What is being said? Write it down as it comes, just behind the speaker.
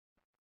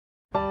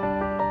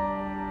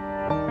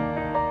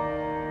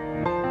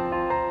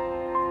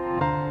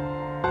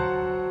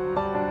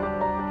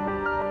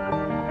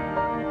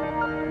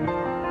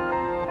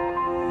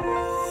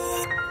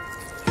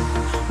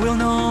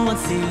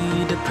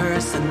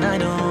person I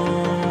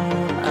know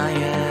I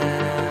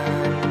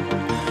am?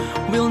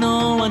 Will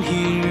no one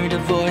hear the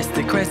voice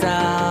that cries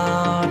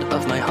out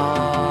of my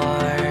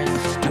heart?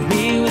 To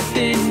me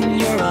within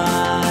your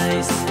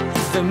eyes,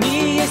 for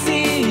me I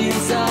see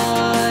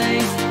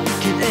inside.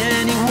 Can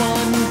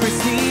anyone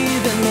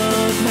perceive and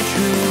love my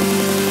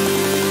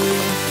truth?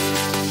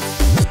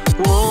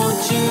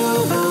 Won't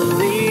you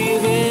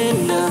believe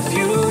in the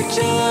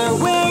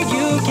future where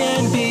you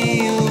can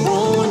be you?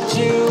 Won't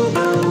you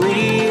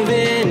believe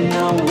in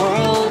a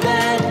world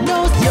that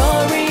knows your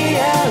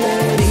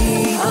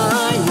reality?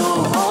 I know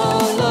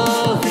all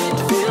of it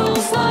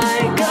feels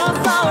like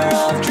a far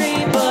off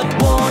dream, but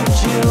won't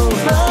you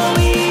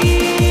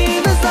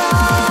believe as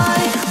I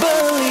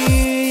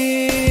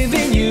believe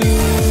in you?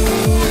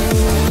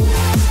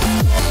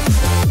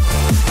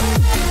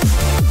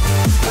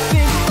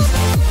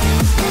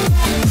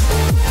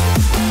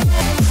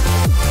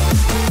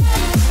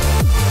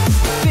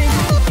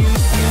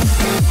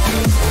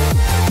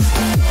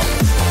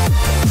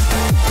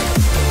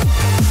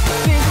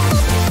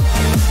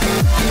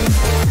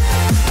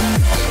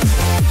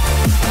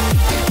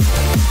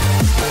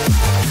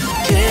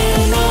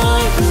 Can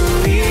I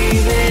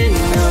believe in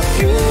a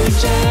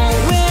future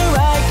where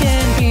I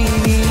can be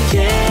me?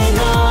 Can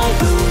I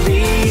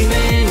believe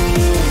in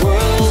a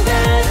world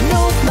that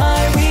knows my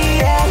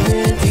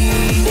reality?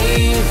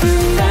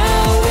 Even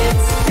now it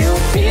still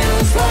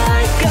feels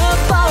like a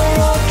far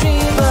off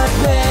dream, but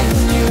when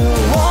you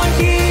are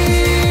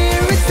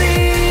here it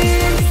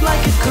seems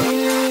like it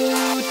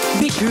could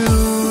be true.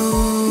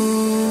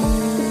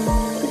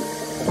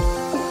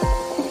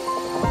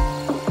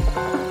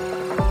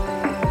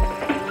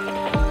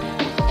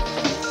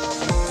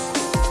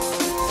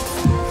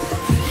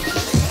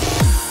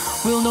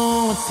 Will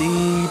no one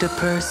see the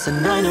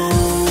person I know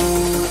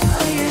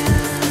I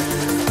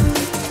am?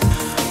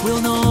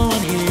 Will no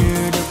one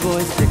hear the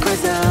voice that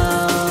cries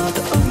out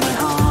of my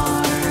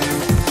heart?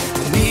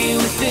 Me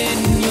within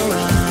your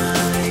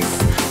eyes,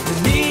 the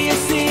me I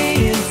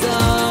see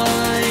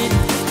inside.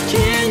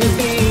 Can you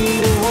be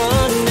the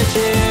one to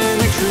share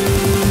my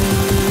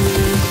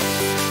truth?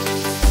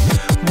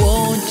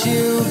 Won't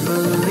you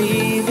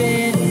believe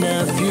in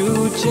a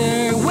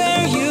future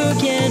where you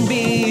can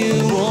be you?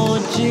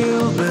 Won't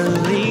you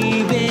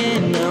believe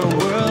in a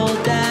world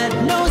that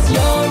knows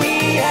your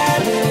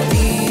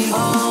reality?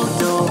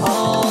 Although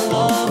all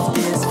of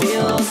this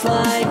feels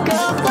like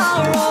a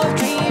far off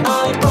dream,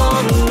 I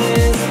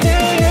promise to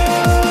you,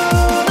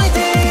 my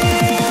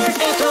dear,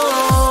 it'll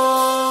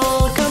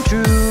all come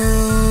true.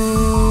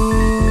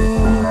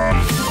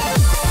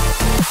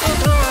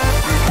 It'll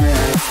all come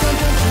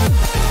true.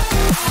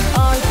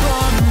 I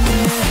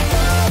promise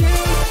to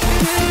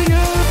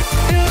you,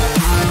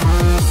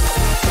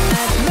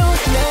 that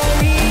knows your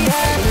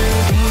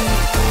reality.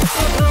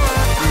 It'll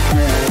all come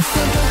true.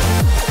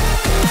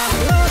 That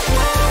knows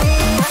your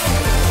reality.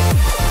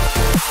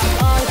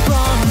 I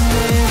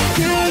promise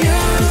to you,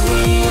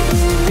 we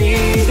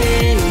believe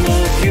in the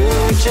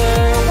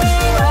future